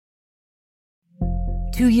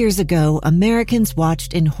2 years ago, Americans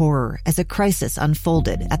watched in horror as a crisis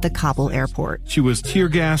unfolded at the Kabul airport. She was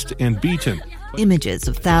tear-gassed and beaten. Images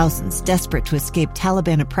of thousands desperate to escape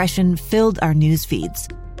Taliban oppression filled our news feeds.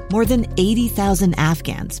 More than 80,000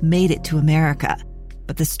 Afghans made it to America.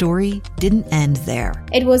 But the story didn't end there.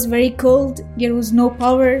 It was very cold. There was no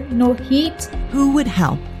power, no heat. Who would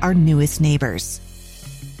help our newest neighbors?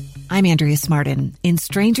 I'm Andrea Smartin. In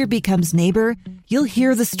Stranger Becomes Neighbor, you'll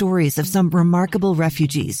hear the stories of some remarkable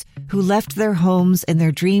refugees who left their homes and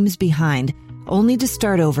their dreams behind, only to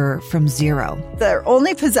start over from zero. Their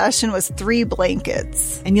only possession was 3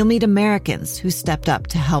 blankets. And you'll meet Americans who stepped up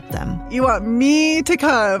to help them. You want me to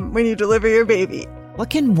come when you deliver your baby. What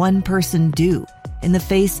can one person do in the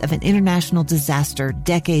face of an international disaster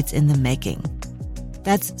decades in the making?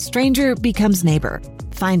 That's Stranger Becomes Neighbor.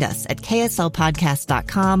 Find us at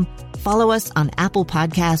kslpodcast.com. Follow us on Apple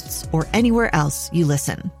Podcasts or anywhere else you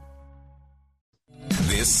listen.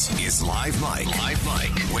 This is Live Mike. Live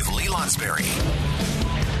Mike with Lee Lonsberry.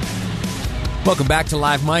 Welcome back to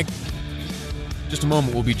Live Mike. Just a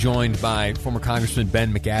moment, we'll be joined by former Congressman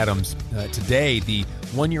Ben McAdams. Today, the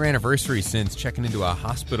 1-year anniversary since checking into a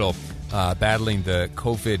hospital battling the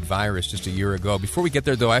COVID virus just a year ago. Before we get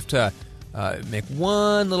there, though, I have to make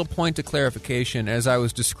one little point of clarification. As I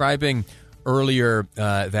was describing earlier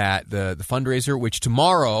that the fundraiser, which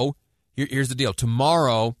tomorrow, here's the deal,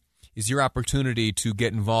 tomorrow is your opportunity to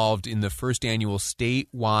get involved in the first annual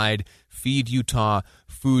statewide Feed Utah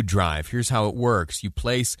food drive. Here's how it works. You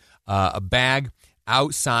place a bag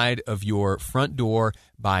outside of your front door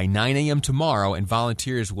by 9 a.m. tomorrow, and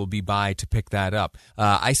volunteers will be by to pick that up.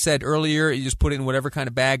 I said earlier, you just put it in whatever kind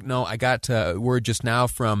of bag. No, I got word just now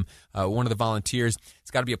from one of the volunteers.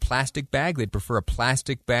 It's got to be a plastic bag. They'd prefer a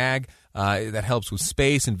plastic bag that helps with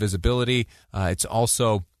space and visibility. It's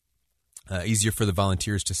also easier for the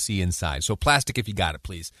volunteers to see inside. So plastic if you got it,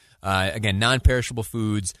 please. Again, non-perishable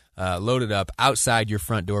foods loaded up outside your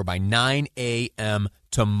front door by 9 a.m.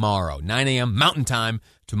 tomorrow. 9 a.m. Mountain Time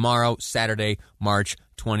tomorrow, Saturday, March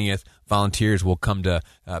 20th. Volunteers will come to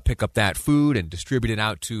pick up that food and distribute it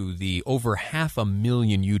out to the over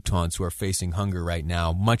 500,000 Utahns who are facing hunger right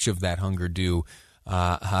now. Much of that hunger due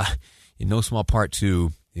in no small part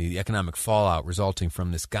to the economic fallout resulting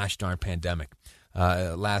from this gosh darn pandemic.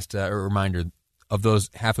 Last reminder, of those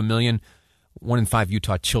 500,000, 1 in 5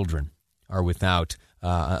 Utah children are without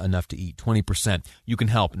enough to eat. 20%. You can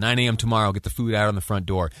help. 9 a.m. tomorrow. Get the food out on the front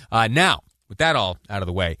door. Now, with that all out of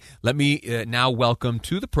the way, let me now welcome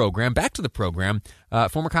to the program, back to the program,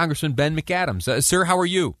 former Congressman Ben McAdams. Sir, how are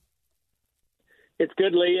you? It's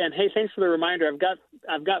good, Lee. And hey, thanks for the reminder.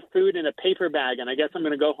 I've got food in a paper bag, and I guess I'm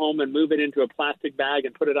going to go home and move it into a plastic bag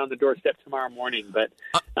and put it on the doorstep tomorrow morning. But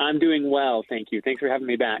I'm doing well, thank you. Thanks for having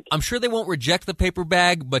me back. I'm sure they won't reject the paper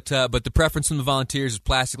bag, but the preference from the volunteers is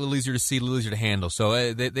plastic, a little easier to see, a little easier to handle.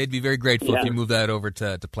 So they'd be very grateful if you move that over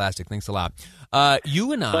to plastic. Thanks a lot.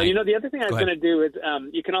 You and I... Well, the other thing I was going to do is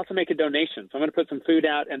you can also make a donation. So I'm going to put some food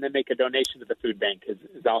out and then make a donation to the food bank is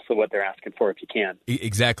also what they're asking for if you can.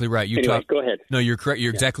 Exactly right. Anyway, go ahead. No, you're correct.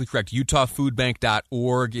 You're exactly correct.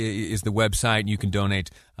 UtahFoodBank.org is the website, and you can donate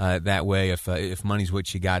that way. If money's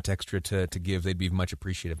what you got extra to give, they'd be much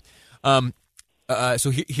appreciative.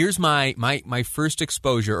 So here's my first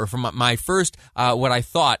exposure, or from my first what I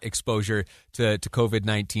thought exposure to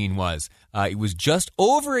COVID-19 was. It was just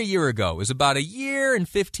over a year ago. It was about a year and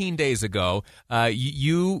 15 days ago.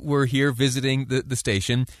 You were here visiting the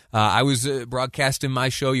station. I was broadcasting my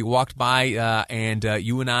show. You walked by, and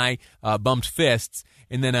you and I bumped fists.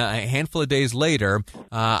 And then a handful of days later,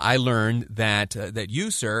 I learned that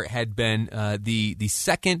you, sir, had been the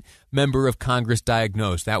second member of Congress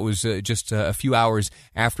diagnosed. That was just a few hours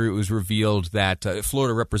after it was revealed that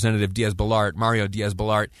Florida Representative Mario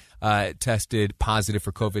Diaz-Balart, tested positive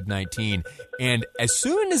for COVID-19. And as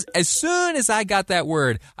soon as I got that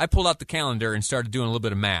word, I pulled out the calendar and started doing a little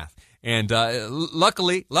bit of math. And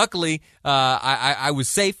luckily, I was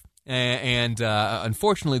safe. And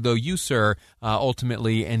unfortunately, though, you, sir,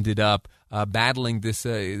 ultimately ended up battling this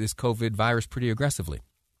COVID virus pretty aggressively.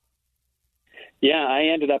 Yeah, I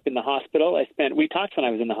ended up in the hospital. We talked when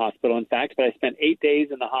I was in the hospital, in fact, but I spent 8 days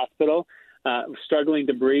in the hospital, struggling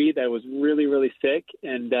to breathe. I was really, really sick.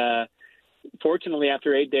 And fortunately,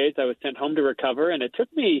 after 8 days, I was sent home to recover. And it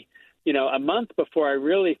took me, a month before I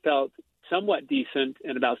really felt somewhat decent,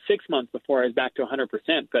 and about 6 months before I was back to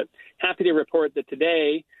 100%. But happy to report that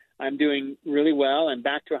today I'm doing really well. I'm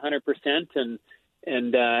back to 100%,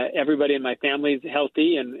 and everybody in my family is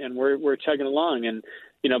healthy, and we're chugging along. And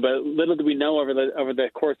but little do we know over the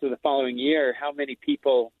course of the following year how many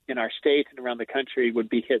people in our state and around the country would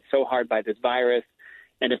be hit so hard by this virus,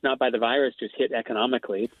 and if not by the virus, just hit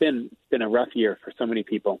economically. It's been a rough year for so many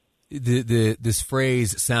people. This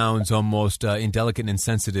phrase sounds almost indelicate and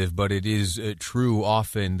insensitive, but it is true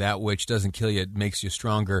often. That which doesn't kill you, it makes you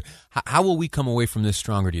stronger. How will we come away from this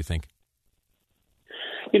stronger, do you think?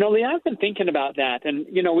 Lee, I've been thinking about that. And,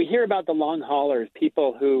 we hear about the long haulers,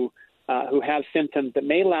 people who have symptoms that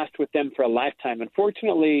may last with them for a lifetime.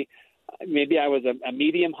 Unfortunately, maybe I was a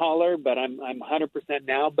medium hauler, but I'm 100%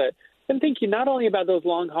 now. But I'm thinking not only about those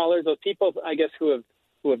long haulers, those people, I guess, who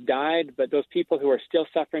have died, but those people who are still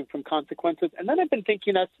suffering from consequences. And then I've been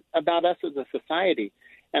thinking about us as a society.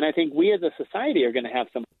 And I think we as a society are going to have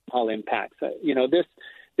some haul impacts.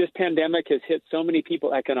 This pandemic has hit so many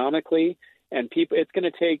people economically, and it's going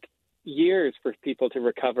to take years for people to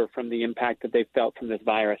recover from the impact that they've felt from this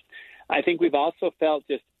virus. I think we've also felt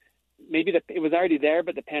just maybe that it was already there,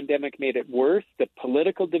 but the pandemic made it worse. The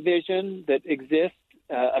political division that exists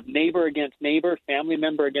of neighbor against neighbor, family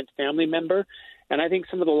member against family member. And I think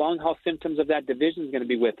some of the long-haul symptoms of that division is going to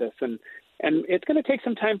be with us. And it's going to take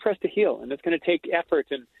some time for us to heal, and it's going to take effort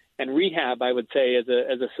and rehab, I would say, as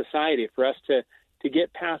a society for us to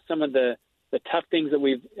get past some of the tough things that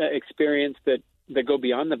we've experienced that go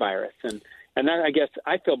beyond the virus. And that, I guess,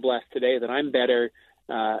 I feel blessed today that I'm better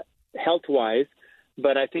health-wise,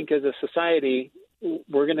 but I think as a society,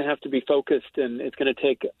 we're going to have to be focused, and it's going to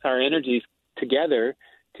take our energies together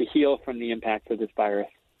to heal from the impacts of this virus.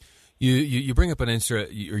 You bring up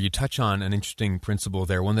you touch on an interesting principle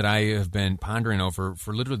there, one that I have been pondering over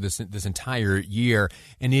for literally this entire year,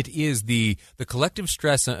 and it is the collective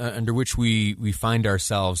stress under which we find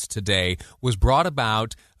ourselves today was brought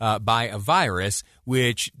about by a virus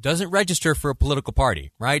which doesn't register for a political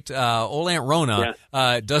party, right? Old Aunt Rona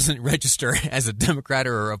doesn't register as a Democrat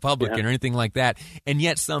or a Republican or anything like that, and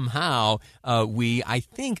yet somehow I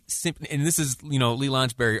think, and this is Lee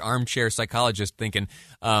Lonsberry, armchair psychologist, thinking.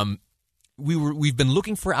 We've been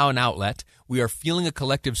looking for an outlet. We are feeling a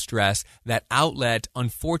collective stress. That outlet,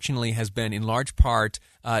 unfortunately, has been in large part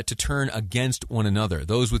to turn against one another.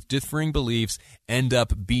 Those with differing beliefs end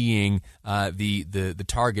up being the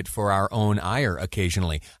target for our own ire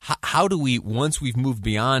occasionally. How do we, once we've moved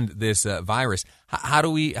beyond this virus, how do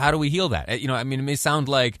we heal that? It may sound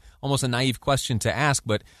like almost a naive question to ask,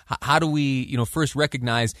 but how do we first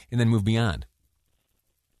recognize and then move beyond?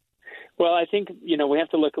 Well, I think, we have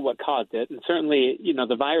to look at what caused it. And certainly,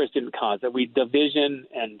 the virus didn't cause it. Division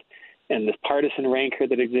and this partisan rancor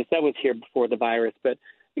that exists, that was here before the virus. But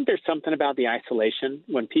I think there's something about the isolation.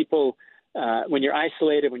 When people, when you're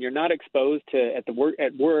isolated, when you're not exposed to at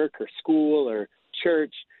work or school or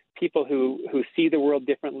church, people who see the world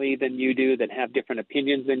differently than you do, that have different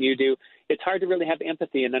opinions than you do, it's hard to really have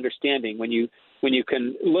empathy and understanding when you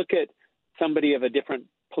can look at somebody of a different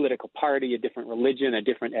political party, a different religion, a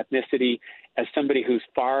different ethnicity, as somebody who's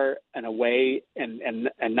far and away and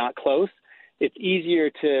not close. It's easier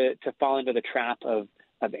to fall into the trap of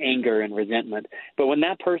anger and resentment. But when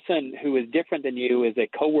that person who is different than you is a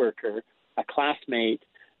coworker, a classmate,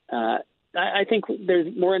 I think there's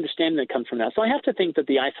more understanding that comes from that. So I have to think that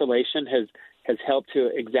the isolation has helped to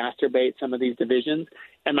exacerbate some of these divisions.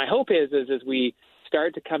 And my hope is as we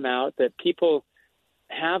start to come out, that people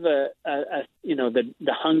have the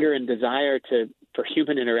hunger and desire for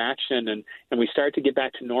human interaction, and we start to get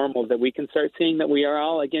back to normal, that we can start seeing that we are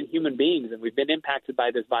all, again, human beings, and we've been impacted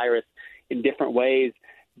by this virus in different ways,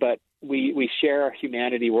 but we share our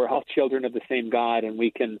humanity. We're all children of the same God, and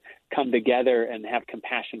we can come together and have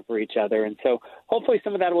compassion for each other. And so hopefully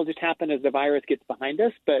some of that will just happen as the virus gets behind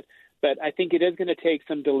us, but I think it is going to take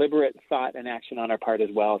some deliberate thought and action on our part as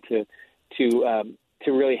well to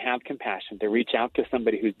really have compassion, to reach out to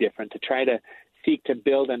somebody who's different, to try to seek to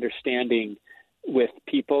build understanding with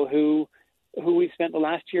people who we've spent the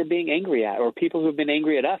last year being angry at, or people who've been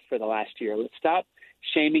angry at us for the last year. Let's stop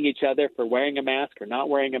shaming each other for wearing a mask or not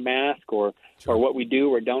wearing a mask or what we do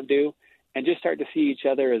or don't do, and just start to see each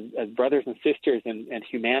other as brothers and sisters and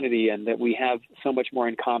humanity, and that we have so much more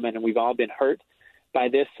in common, and we've all been hurt by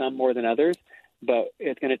this, some more than others, but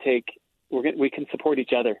it's going to take we can support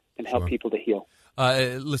each other and help people to heal.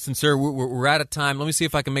 Listen, sir, we're out of time. Let me see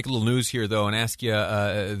if I can make a little news here, though, and ask you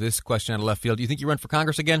this question out of left field. Do you think you run for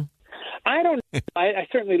Congress again? I don't know. I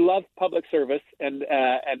certainly love public service, and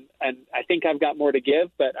I think I've got more to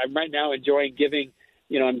give, but I'm right now enjoying giving.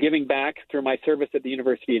 I'm giving back through my service at the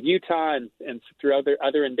University of Utah and through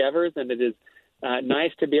other endeavors, and it is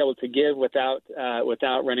nice to be able to give without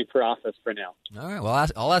running for office for now. All right. Well,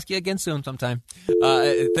 I'll ask you again soon sometime.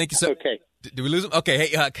 Thank you so. Okay. Did we lose him? Okay.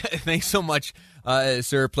 Hey, thanks so much,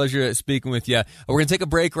 sir. Pleasure speaking with you. We're going to take a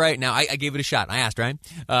break right now. I gave it a shot. I asked, right?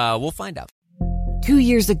 We'll find out. 2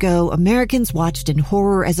 years ago, Americans watched in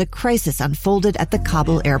horror as a crisis unfolded at the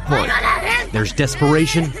Kabul airport. There's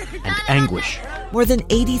desperation and anguish. More than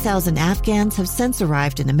 80,000 Afghans have since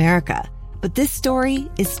arrived in America, but this story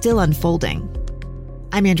is still unfolding.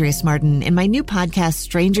 I'm Andrea Martin. In my new podcast,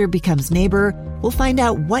 Stranger Becomes Neighbor, we'll find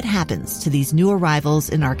out what happens to these new arrivals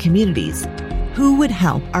in our communities. Who would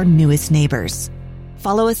help our newest neighbors?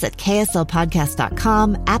 Follow us at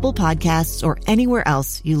kslpodcast.com, Apple Podcasts, or anywhere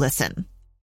else you listen.